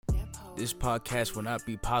This podcast will not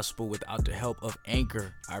be possible without the help of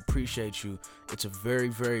Anchor. I appreciate you. It's a very,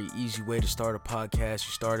 very easy way to start a podcast.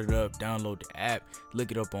 You start it up, download the app,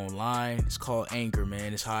 look it up online. It's called Anchor,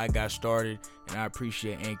 man. It's how I got started, and I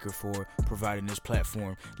appreciate Anchor for providing this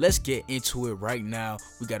platform. Let's get into it right now.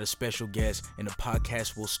 We got a special guest, and the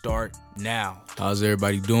podcast will start now. How's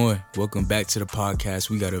everybody doing? Welcome back to the podcast.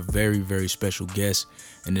 We got a very, very special guest,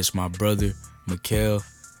 and it's my brother, Mikel.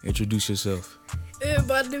 Introduce yourself.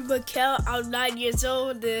 My name is Mikel. I'm 9 years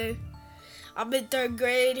old and I'm in third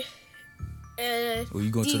grade. And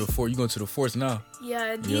you going to the fourth? You going to the fourth now?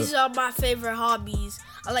 Yeah, these are my favorite hobbies.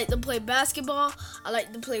 I like to play basketball. I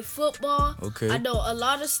like to play football. Okay. I know a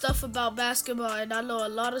lot of stuff about basketball and I know a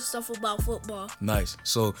lot of stuff about football. Nice.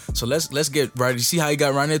 So let's get right. You see how you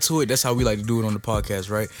got right into it? That's how we like to do it on the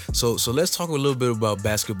podcast, right? So let's talk a little bit about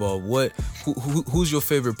basketball. Who's your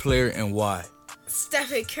favorite player and why?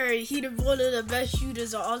 Stephen Curry, he's one of the best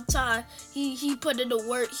shooters of all time. He put in the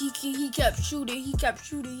work. He kept shooting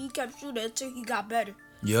until he got better.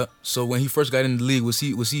 Yeah. So when he first got in the league, was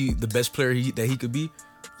he the best player that he could be?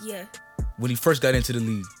 Yeah. When he first got into the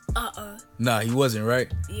league? Nah, he wasn't,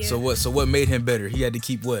 right? Yeah. So what made him better? He had to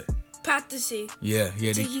keep what? Practicing. Yeah,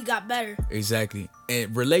 until he got better. Exactly.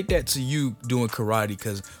 And relate that to you doing karate,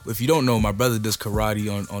 because if you don't know, my brother does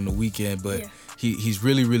karate on the weekend, but he's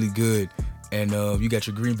really, really good. And you got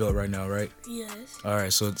your green belt right now, right? Yes. All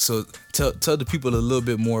right. So tell the people a little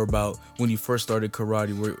bit more about when you first started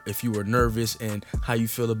karate, if you were nervous and how you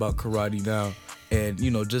feel about karate now, and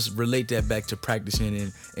just relate that back to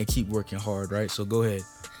practicing and keep working hard, right? So go ahead.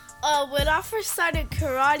 When I first started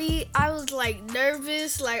karate, I was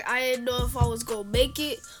nervous, I didn't know if I was gonna make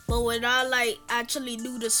it. But when I actually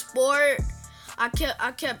knew the sport, I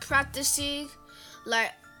kept practicing,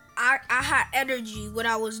 I had energy when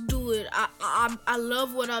I was doing. I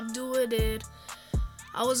love what I'm doing, and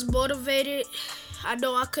I was motivated. I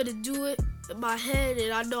know I could do it in my head,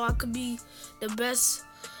 and I know I could be the best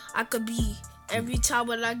I could be. Every time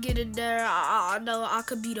when I get in there, I know I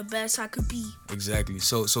could be the best I could be. Exactly.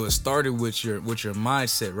 So it started with your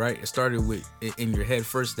mindset, right? It started with in your head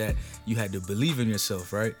first that you had to believe in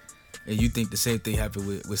yourself, right? And you think the same thing happened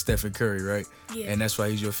with Stephen Curry, right? Yeah. And that's why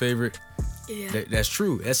he's your favorite? Yeah. That's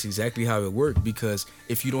true. That's exactly how it worked, because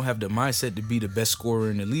if you don't have the mindset to be the best scorer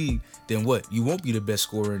in the league, then what? You won't be the best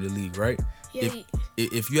scorer in the league, right? Yeah.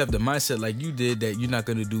 If you have the mindset like you did that you're not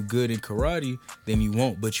going to do good in karate, then you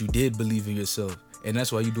won't, but you did believe in yourself. And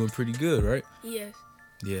that's why you're doing pretty good, right? Yes.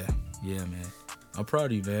 Yeah, man. I'm proud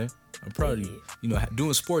of you, man. I'm proud of you.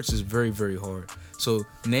 Doing sports is very, very hard. So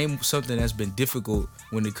name something that's been difficult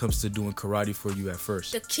when it comes to doing karate for you at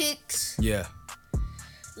first. The kicks. Yeah.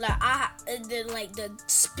 And then the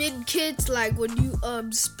spin kicks, when you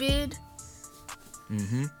spin.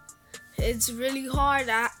 Mm-hmm. It's really hard.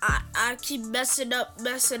 I keep messing up,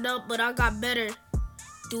 but I got better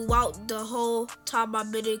throughout the whole time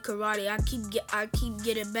I've been in karate. I keep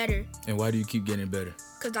getting better. And why do you keep getting better?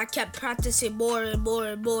 Cause I kept practicing more and more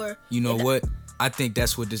and more. You know what? I think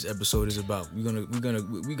that's what this episode is about.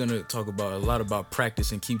 We're gonna talk about a lot about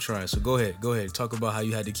practice and keep trying. So go ahead. Talk about how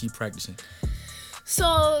you had to keep practicing.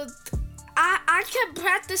 So I kept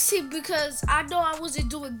practicing because I know I wasn't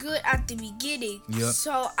doing good at the beginning. Yep.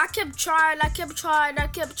 So I kept trying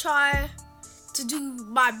to do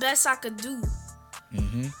my best I could do.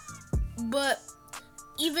 Mm-hmm. But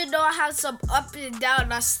even though I had some up and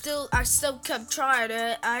down, I still kept trying.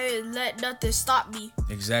 I didn't let nothing stop me.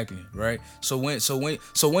 Exactly, right? So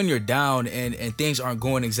when you're down and things aren't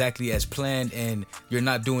going exactly as planned and you're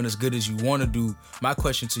not doing as good as you want to do, my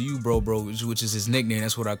question to you, bro, which is his nickname,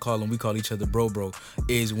 that's what I call him. We call each other bro,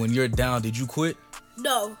 is when you're down, did you quit?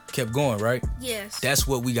 No. Kept going, right? Yes. That's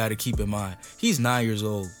what we got to keep in mind. He's 9 years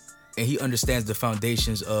old and he understands the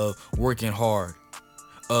foundations of working hard,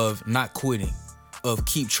 of not quitting, of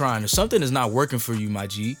keep trying. If something is not working for you, my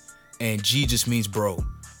G, and G just means bro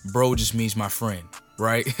just means my friend,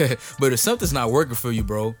 right? But if something's not working for you,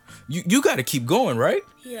 bro, you got to keep going, right?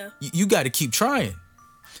 Yeah. You got to keep trying,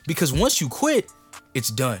 because once you quit, it's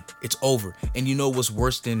done. It's over. And you know what's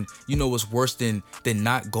worse than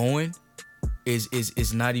not going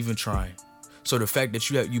is not even trying. So the fact that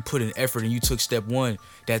you put in effort and you took step one,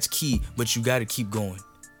 that's key. But you got to keep going.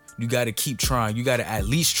 You got to keep trying. You got to at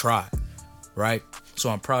least try. Right? So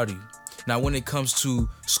I'm proud of you. Now, when it comes to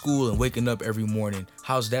school and waking up every morning,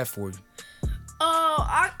 how's that for you?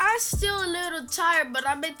 I still a little tired, but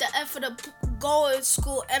I make the effort of going to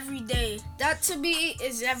school every day. That to me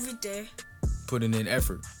is everything. Putting in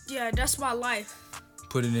effort. Yeah, that's my life.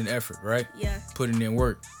 Putting in effort, right? Yeah. Putting in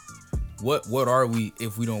work. What are we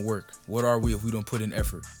if we don't work? What are we if we don't put in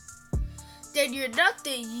effort? then you're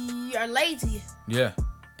nothing. You're lazy. Yeah.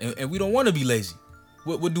 And we don't want to be lazy.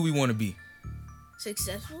 What do we want to be?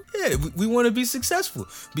 Successful? Yeah, we want to be successful.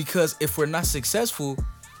 Because if we're not successful,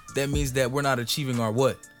 that means that we're not achieving our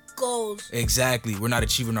what? Goals. Exactly. We're not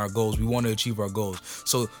achieving our goals. We want to achieve our goals.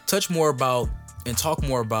 So talk more about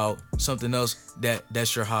something else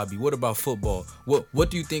that's your hobby. What about football?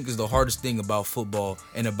 What do you think is the hardest thing about football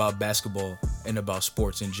and about basketball and about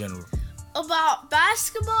sports in general? About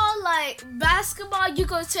basketball, you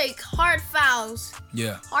gonna take hard fouls.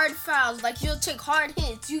 Yeah. Hard fouls. Like, you'll take hard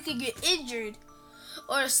hits. You can get injured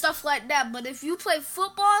or stuff like that. But if you play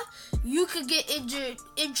football, you could get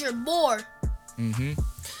injured more. Mm-hmm.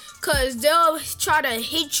 Cause they'll try to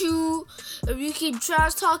hit you. If you keep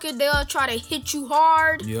trash talking, they'll try to hit you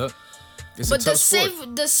hard. Yeah. But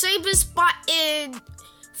the safest spot in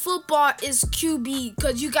football is QB,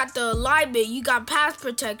 cause you got the alignment, you got pass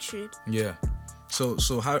protection. Yeah. So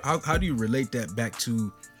how do you relate that back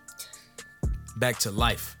to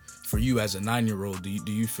life for you as a 9-year-old? Do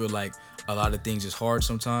you feel like a lot of things is hard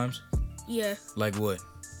sometimes? Yeah. Like what?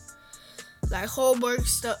 Like homework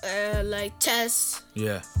stuff, like tests.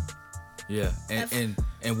 Yeah. Yeah. And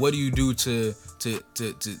what do you do to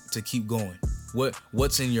keep going?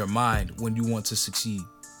 What's in your mind when you want to succeed?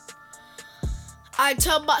 I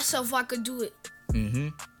tell myself I could do it. Mm-hmm.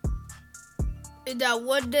 And that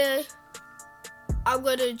one day I'm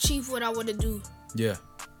gonna achieve what I want to do. Yeah.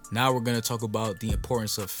 Now we're gonna talk about the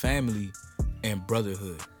importance of family and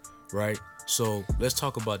brotherhood, right? So let's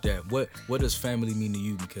talk about that. What does family mean to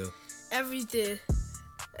you, Mikel? Everything.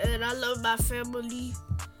 And I love my family.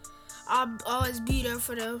 I'll always be there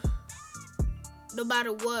for them, no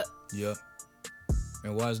matter what. Yeah.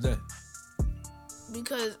 And why is that?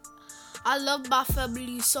 Because I love my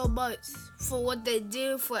family so much for what they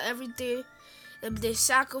did, for everything. If they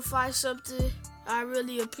sacrifice something, I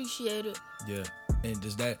really appreciate it. Yeah. And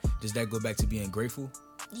does that go back to being grateful?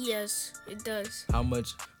 Yes, it does. How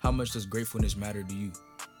much does gratefulness matter to you?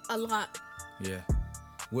 A lot. Yeah.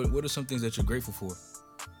 What are some things that you're grateful for?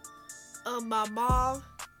 My mom,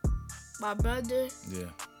 my brother, yeah,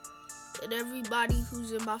 and everybody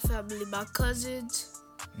who's in my family, my cousins.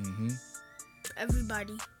 Mm-hmm.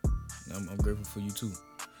 Everybody. I'm grateful for you too.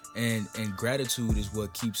 And gratitude is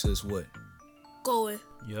what keeps us what? Going.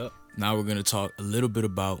 Yep. Now we're gonna talk a little bit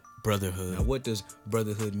about brotherhood. Now, what does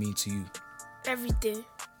brotherhood mean to you? Everything.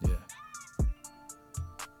 Yeah.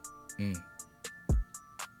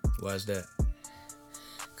 Why is that?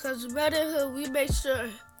 Cause brotherhood, we make sure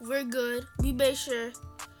we're good. We make sure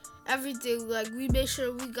everything, like we make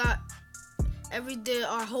sure we got everything,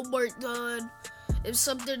 our homework done. If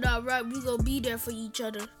something not right, we gonna be there for each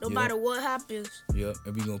other, no matter what happens. Yeah,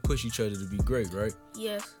 and we gonna push each other to be great, right?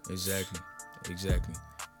 Yes. Exactly.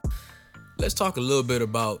 Let's talk a little bit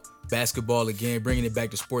about basketball again, bringing it back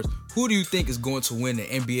to sports. Who do you think is going to win the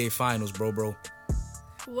NBA Finals, bro?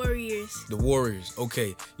 Warriors. The Warriors.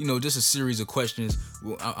 Okay. Just a series of questions.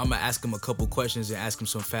 I'm gonna ask them a couple questions and ask them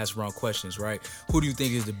some fast round questions, right? Who do you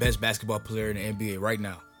think is the best basketball player in the NBA right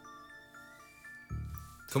now?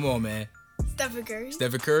 Come on, man. Stephen Curry.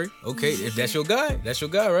 Stephen Curry? Okay, if that's your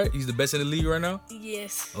guy, right? He's the best in the league right now?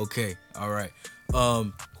 Yes. Okay, all right.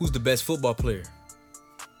 Who's the best football player?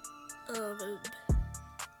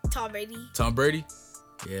 Tom Brady. Tom Brady?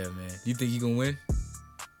 Yeah, man. Do you think he gonna win?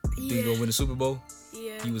 You think he gonna win the Super Bowl?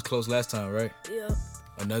 Yeah. He was close last time, right? Yeah.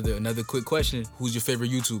 Another quick question. Who's your favorite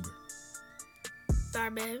YouTuber?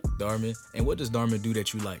 Darman. And what does Darman do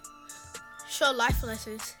that you like? Show life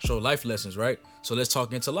lessons. Show life lessons, right? So let's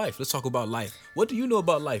talk into life. Let's talk about life. What do you know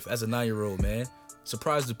about life as a 9-year-old, man?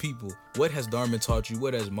 Surprise the people. What has Darman taught you?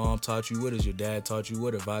 What has mom taught you? What has your dad taught you?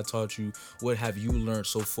 What have I taught you? What have you learned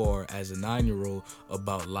so far as a 9-year-old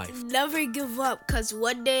about life? Never give up, because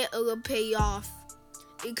one day it will pay off.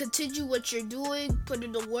 And continue what you're doing. Put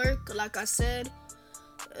in the work, like I said.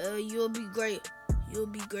 You'll be great.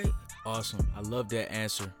 Awesome. I love that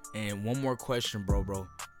answer. And one more question, bro.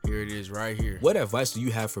 Here it is right here. What advice do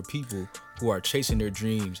you have for people who are chasing their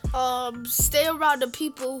dreams? Stay around the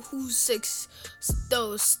people who's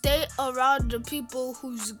stay around the people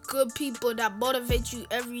who's good people that motivate you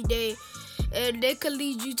every day. And they can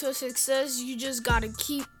lead you to success. You just gotta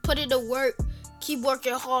keep putting the work, keep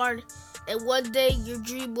working hard, and one day your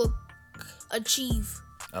dream will achieve.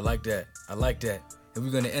 I like that. And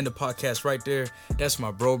we're gonna end the podcast right there. That's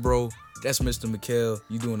my bro. That's Mr. Mikel.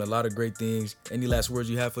 You're doing a lot of great things. Any last words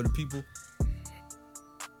you have for the people?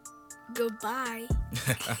 Goodbye.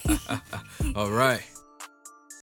 All right.